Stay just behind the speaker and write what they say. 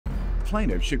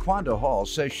plaintiff, Shaquanda Hall,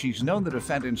 says she's known the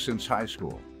defendant since high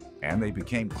school, and they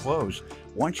became close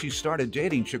once she started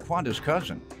dating Shaquanda's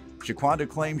cousin. Shaquanda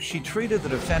claims she treated the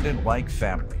defendant like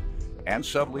family and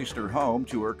subleased her home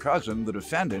to her cousin, the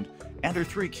defendant, and her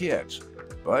 3 kids.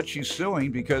 But she's suing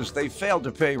because they failed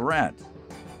to pay rent.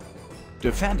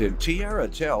 Defendant Tiara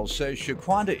Tell says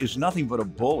Shaquanda is nothing but a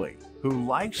bully who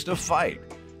likes to fight,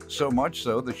 so much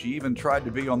so that she even tried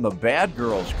to be on the Bad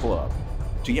Girls Club.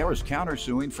 Tiara's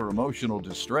countersuing for emotional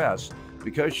distress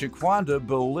because Shaquanda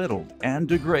belittled and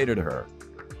degraded her.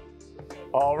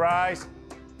 All rise.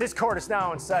 This court is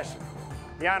now in session.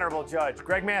 The Honorable Judge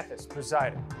Greg Mathis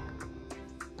presiding.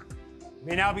 You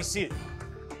may now be seated.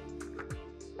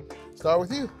 Start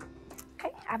with you.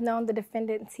 Okay, I've known the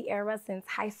defendant Tiara since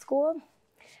high school.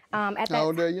 How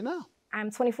old are you now? I'm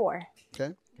 24.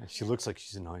 Okay. She looks like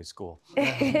she's in high school.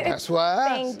 That's why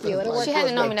I asked. Thank you. She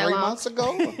hasn't known me that 3 long. months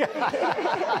ago?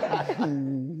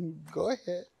 Go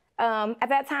ahead. At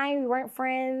that time, we weren't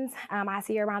friends. I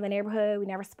see her around the neighborhood. We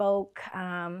never spoke.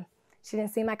 She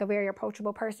didn't seem like a very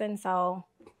approachable person, so,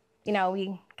 you know,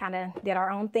 we kind of did our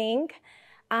own thing.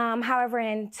 However,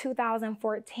 in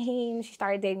 2014, she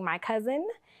started dating my cousin.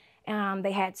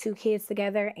 They had 2 kids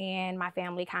together, and my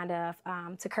family kind of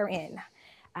took her in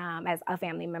as a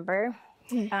family member.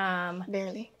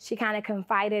 Barely. She kind of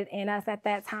confided in us at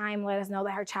that time, let us know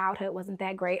that her childhood wasn't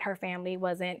that great. Her family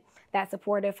wasn't that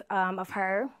supportive of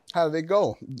her. How did it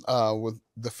go with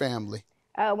the family?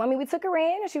 When we took her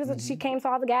in, she came to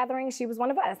all the gatherings. She was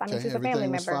one of us. I mean, Okay, she's a family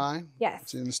everything was member. fine? Yes.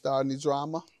 She didn't start any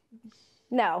drama?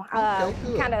 No. Okay,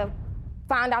 good. Kind of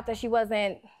found out that she was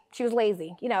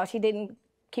lazy. You know, she didn't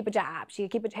keep a job.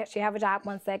 She'd have a job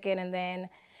one second, and then,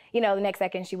 you know, the next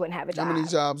second she wouldn't have a job. How many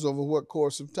jobs over what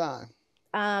course of time?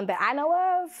 That I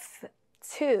know of,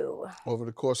 2. Over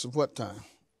the course of what time?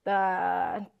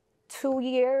 2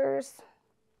 years.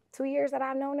 2 years that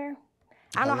I've known her.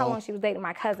 I don't know how long she was dating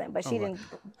my cousin, but she didn't.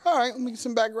 All right, let me get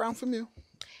some background from you.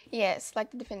 Yes,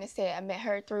 like the defendant said, I met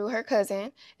her through her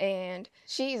cousin, and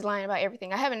she's lying about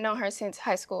everything. I haven't known her since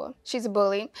high school. She's a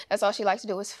bully. That's all she likes to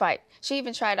do is fight. She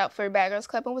even tried out for the Bad Girls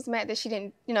Club and was mad that she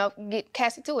didn't, you know, get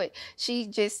casted to it. She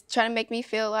just trying to make me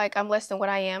feel like I'm less than what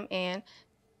I am, and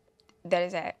that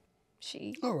is that.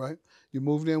 All right. You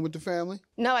moved in with the family?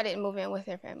 No, I didn't move in with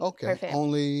her family. Okay. Her family.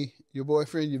 Only your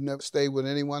boyfriend? You've never stayed with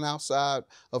anyone outside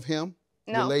of him?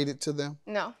 No. Related to them?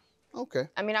 No. Okay.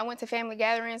 I mean, I went to family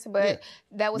gatherings, but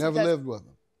that was never because... lived with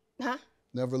them? Huh?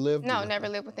 Never lived with No, them? never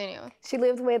lived with anyone. She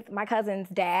lived with my cousin's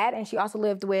dad, and she also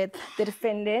lived with the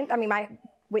defendant. I mean, my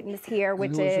witness here,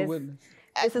 which And who was your is witness?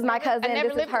 this is my cousin. I never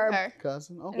This lived is her. with her.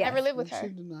 Cousin? Okay. I never lived with her. She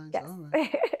denies. Yes. All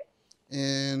right.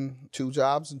 And 2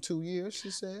 jobs in 2 years,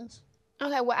 she says?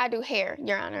 Okay, well, I do hair,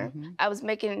 Your Honor. I was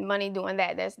making money doing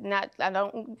that. That's not, I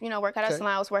don't, you know, work out of a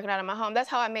salon. I was working out of my home. That's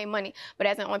how I made money. But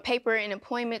as on paper and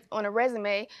employment on a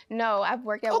resume, no, I've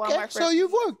worked at Walmart for... So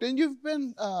you've worked and you've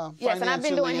been Yes, and I've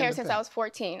been doing hair since I was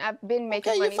 14. I've been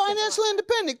making money. Okay, you're financially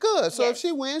independent. Good. So if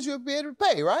she wins, you'll be able to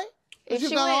pay, right? If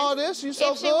you've done all this, you're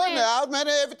so good now. I've made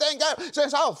everything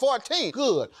since I was 14.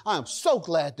 Good. I'm so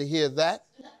glad to hear that.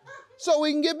 So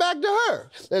we can get back to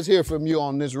her. Let's hear from you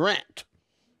on this rant.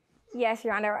 Yes,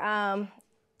 Your Honor.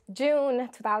 June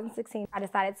 2016, I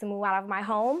decided to move out of my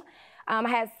home. I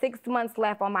had 6 months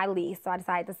left on my lease, so I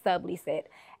decided to sublease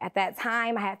it. At that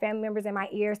time, I had family members in my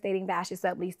ear stating that I should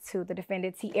sublease to the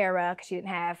defendant Tiara because she didn't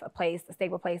have a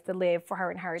stable place to live for her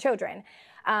and her children.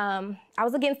 I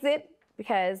was against it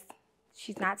because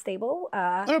she's not stable.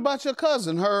 What about your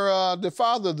cousin, the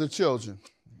father of the children?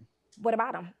 What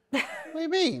about him? What do you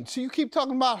mean? So you keep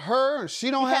talking about her and she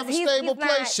don't have a stable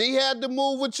place. She had to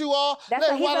move with you all. Why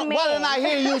didn't I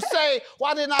hear you say,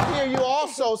 why didn't I hear you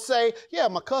also say, yeah,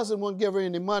 my cousin wouldn't give her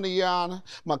any money, Your Honor.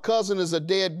 My cousin is a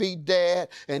deadbeat dad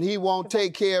and he won't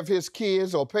take care of his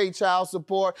kids or pay child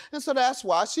support. And so that's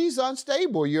why she's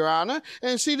unstable, Your Honor.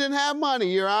 And she didn't have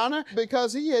money, Your Honor,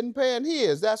 because he isn't paying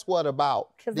his. That's what about?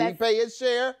 Did he pay his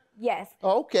share? Yes.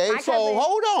 Okay, so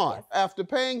hold on. Yes. After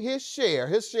paying his share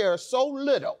is so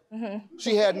little,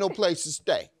 she had no place to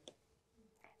stay.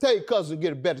 Tell your cousin to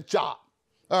get a better job.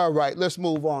 All right, let's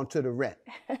move on to the rent.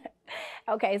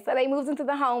 Okay, so they moved into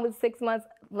the home with 6 months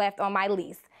left on my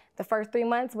lease. The first 3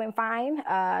 months went fine.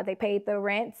 They paid the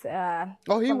rent.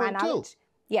 He went too?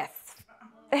 Yes.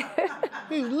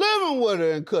 He's living with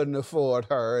her and couldn't afford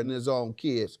her and his own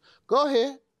kids. Go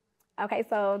ahead. Okay,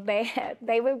 so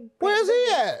they were... Where's he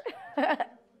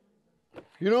at?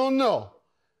 You don't know.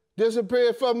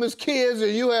 Disappeared from his kids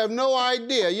and you have no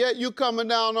idea. Yet you coming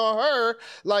down on her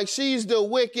like she's the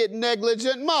wicked,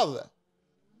 negligent mother.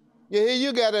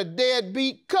 You got a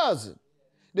deadbeat cousin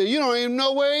that you don't even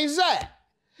know where he's at.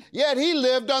 Yet he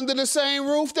lived under the same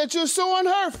roof that you're suing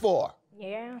her for.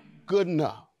 Yeah. Good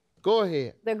enough. Go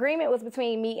ahead. The agreement was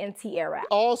between me and Tierra.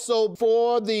 Also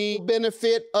for the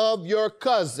benefit of your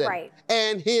cousin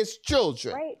and his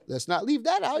children. Right. Let's not leave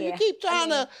that out. You keep trying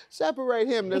to separate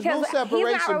him. There's no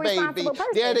separation, baby.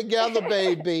 They're together,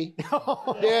 baby.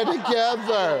 They're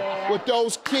together with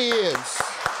those kids.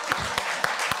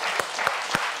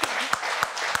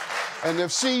 And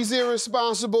if she's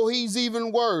irresponsible, he's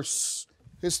even worse.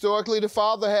 Historically, the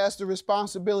father has the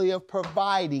responsibility of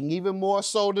providing, even more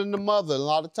so than the mother. A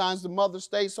lot of times the mother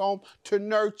stays home to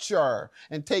nurture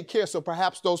and take care. So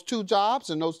perhaps those 2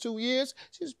 jobs in those 2 years,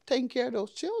 she's taking care of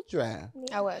those children.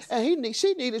 I was. And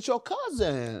she needed your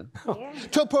cousin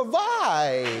to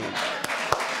provide.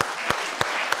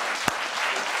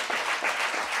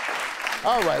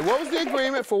 All right, what was the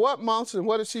agreement for what months and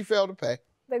what did she fail to pay?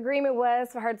 The agreement was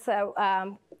for her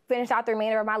to finish out the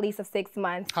remainder of my lease of 6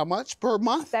 months. How much per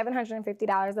month?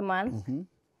 $750 a month.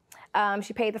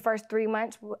 She paid the first 3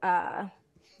 months,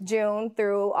 June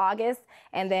through August,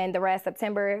 and then the rest,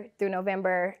 September through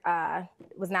November,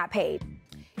 was not paid.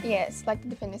 Yes, like the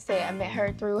defendant said, I met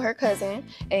her through her cousin,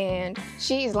 and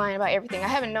she's lying about everything. I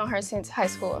haven't known her since high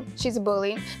school. She's a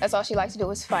bully. That's all she likes to do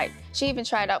is fight. She even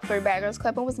tried out for a Bad Girls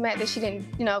Club and was mad that she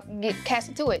didn't, get cast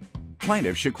into it.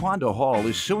 Plaintiff Shaquanda Hall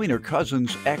is suing her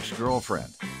cousin's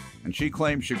ex-girlfriend, and she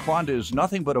claims Shaquanda is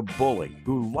nothing but a bully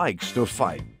who likes to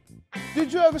fight.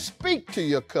 Did you ever speak to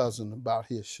your cousin about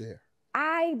his share?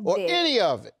 I did. Or any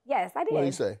of it? Yes, I did. What did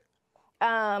he say?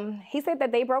 He said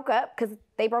that they broke up because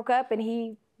they broke up and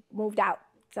he moved out.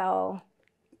 So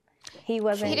he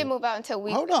wasn't. He didn't move out until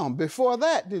we. Hold on. Before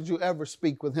that, did you ever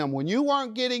speak with him when you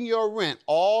weren't getting your rent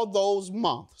all those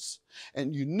months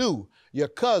and you knew your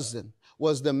cousin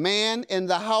was the man in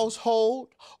the household?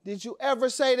 Did you ever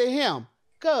say to him,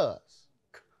 cuz?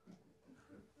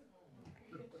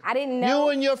 I didn't know. You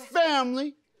and your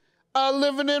family are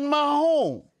living in my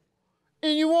home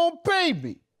and you won't pay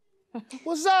me.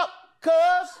 What's up,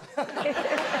 cuz?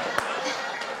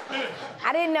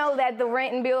 I didn't know that the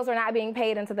rent and bills were not being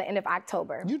paid until the end of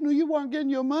October. You knew you weren't getting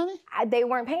your money? They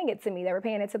weren't paying it to me. They were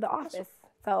paying it to the office.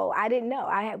 So I didn't know.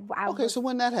 Okay, so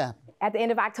when that happened? At the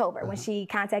end of October, when she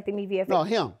contacted me via Facebook. No,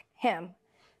 him. Him.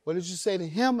 What did you say to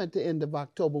him at the end of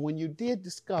October when you did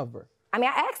discover? I mean,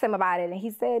 I asked him about it, and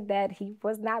he said that he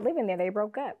was not living there. They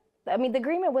broke up. I mean, the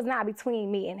agreement was not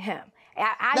between me and him.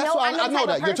 I know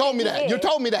that. You told me that. You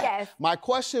told me that. Yes. My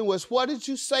question was, what did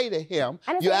you say to him?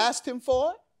 You asked him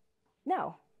for it?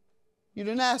 No. You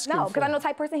didn't ask him for it? No, because I know the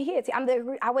type of person he is.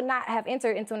 I would not have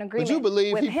entered into an agreement with him. But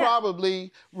you believe he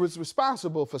probably was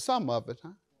responsible for some of it, huh?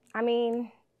 I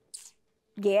mean,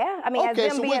 yeah. I mean, okay,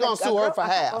 so we're going to sue her for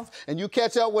half. And you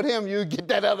catch up with him, you get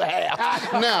that other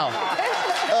half. Now,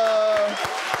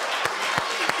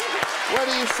 what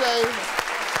do you say?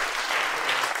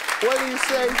 What do you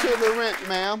say to the rent,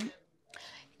 ma'am?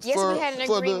 Yes, we had an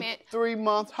agreement. For the 3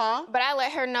 month, huh? But I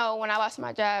let her know when I lost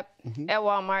my job at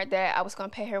Walmart that I was going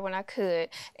to pay her when I could,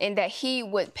 and that he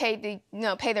would pay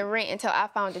the rent until I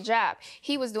found a job.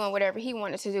 He was doing whatever he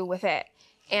wanted to do with that,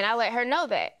 and I let her know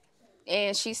that,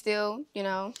 and she still,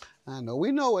 I know.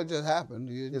 We know what just happened.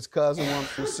 His cousin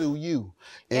wants to sue you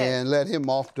and let him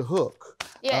off the hook.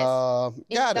 Yes.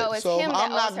 Got it. So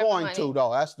I'm not going to,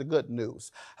 though. That's the good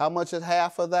news. How much is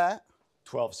half of that?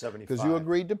 $1,275. Because you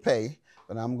agreed to pay,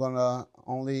 but I'm going to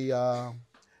only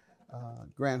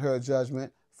grant her a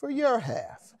judgment for your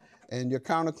half. And your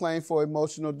counterclaim for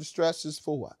emotional distress is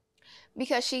for what?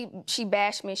 Because she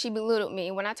bashed me, she belittled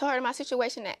me. When I told her my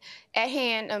situation at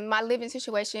hand, my living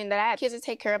situation, that I had kids to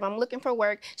take care of, I'm looking for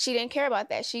work, she didn't care about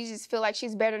that. She just feel like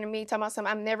she's better than me, talking about something,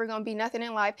 I'm never gonna be nothing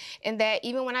in life, and that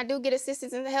even when I do get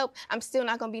assistance and help, I'm still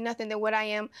not gonna be nothing than what I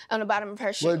am on the bottom of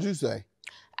her shoe. What did you say?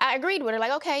 I agreed with her,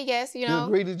 like, okay, yes, You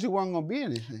agreed that you weren't gonna be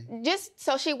anything. Just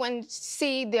so she wouldn't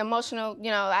see the emotional,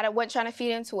 I wasn't trying to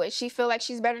feed into it. She feel like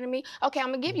she's better than me. Okay,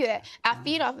 I'm gonna give you that. I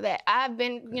feed off of that. I've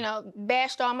been,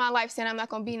 bashed all my life saying I'm not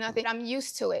gonna be nothing. I'm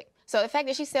used to it. So the fact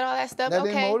that she said all that stuff, that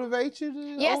didn't motivate you?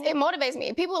 Yes, it motivates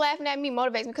me. People laughing at me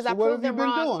motivates me because I prove them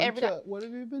wrong every time. What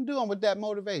have you been doing with that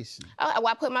motivation?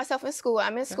 I put myself in school.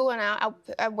 I'm in school now.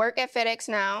 I work at FedEx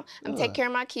now. I'm taking care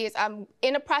of my kids. I'm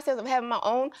in the process of having my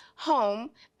own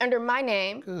home under my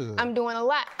name. Good. I'm doing a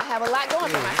lot. I have a lot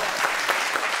going for myself.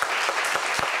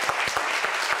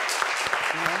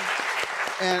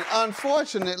 And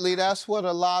unfortunately, that's what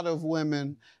a lot of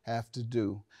women have to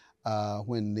do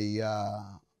when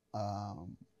the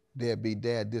deadbeat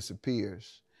dad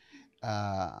disappears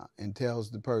and tells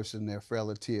the person, their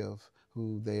relative,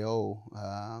 who they owe.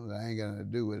 I ain't gonna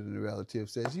do it. And the relative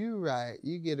says, "You right,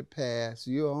 you get a pass.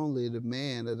 You're only the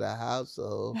man of the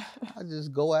household. I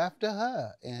just go after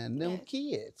her and them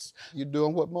kids." You're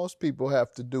doing what most people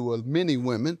have to do, or many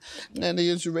women, and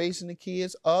is raising the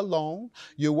kids alone.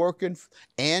 You're working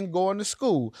and going to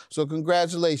school. So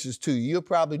congratulations to you. You're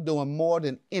probably doing more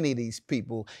than any of these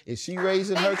people. Is she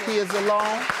raising her kids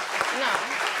alone? No.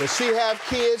 Does she have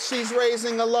kids she's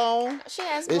raising alone? She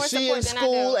has more Is she support in than I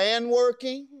school do. and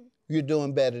working? You're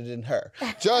doing better than her.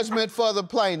 Judgment for the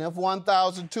plaintiff,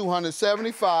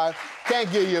 $1,275.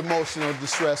 Can't give you emotional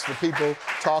distress for people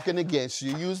talking against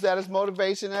you. Use that as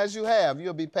motivation as you have.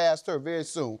 You'll be past her very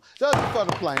soon. Judgment for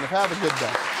the plaintiff. Have a good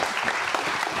day.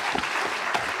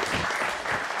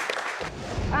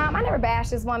 I never bashed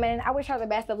this woman. I wish her the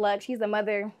best of luck. She's a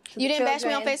mother. You didn't bash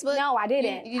me on Facebook? No, I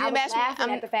didn't. You didn't bash me? I was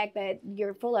laughing at the fact that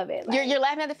you're full of it. You're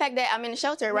laughing at the fact that I'm in the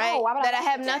shelter, right? No, why would that I laugh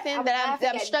have at nothing, that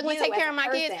I'm struggling to take care of my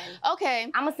kids. Okay.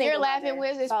 I'm a single You're laughing mother,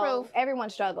 with this so proof. Everyone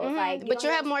struggles. Like, but you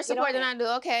have more support than I do.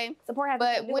 Okay. Support has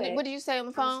But to do what it. did you say on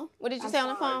the phone? What did you say on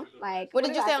the phone? Like, what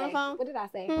did you say on the phone? What did I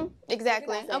say?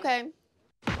 Exactly. What did I say? Okay.